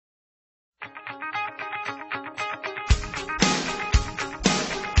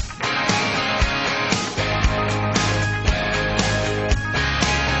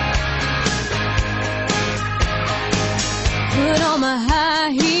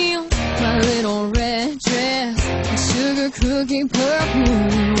smoky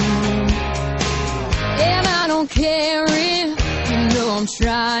perfume. And I don't care if you know I'm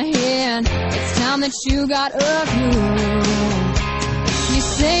trying. It's time that you got a clue. You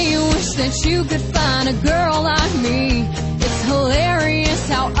say you wish that you could find a girl like me. It's hilarious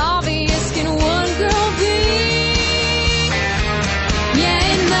how obvious can one girl be.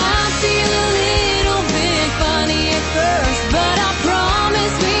 Yeah, it might feel a little bit funny at first, but I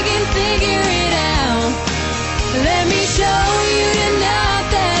promise we can figure it out. Let me show you tonight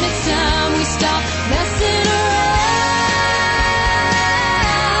that it's time we stop messing around.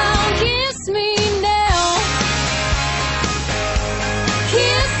 Kiss me now.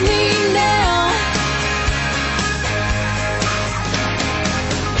 Kiss me now.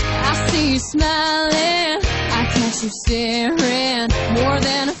 I see you smiling, I catch you staring, more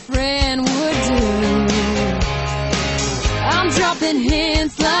than a friend would do. I'm dropping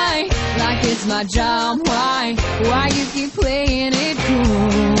hints like it's my job. Why you keep playing it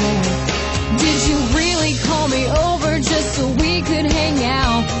cool? Did you really call me over just so we could hang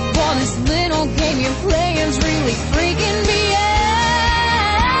out? Boy, this little game you're playing's really freaking me